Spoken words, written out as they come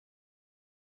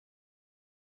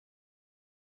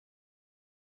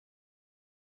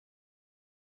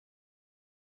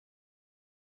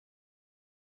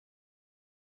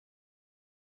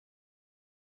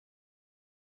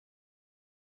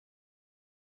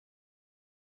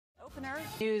softener.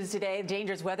 News today,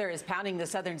 dangerous weather is pounding the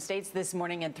southern states this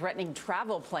morning and threatening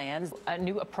travel plans. A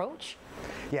new approach?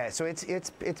 Yeah, so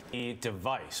it's a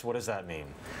device. What does that mean?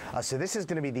 So this is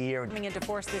going to be the year coming into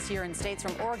force this year in states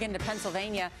from Oregon to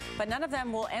Pennsylvania, but none of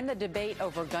them will end the debate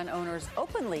over gun owners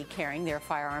openly carrying their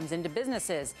firearms into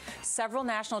businesses. Several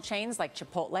national chains like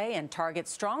Chipotle and Target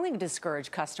strongly discourage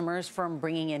customers from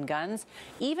bringing in guns,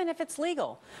 even if it's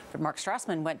legal. But Mark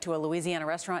Strassman went to a Louisiana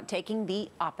restaurant taking the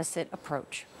opposite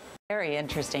approach. Very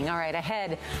interesting. All right,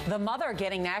 ahead, the mother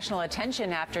getting national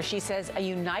attention after she says a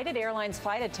United Airlines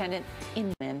flight attendant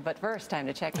in. But first, time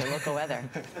to check the local weather.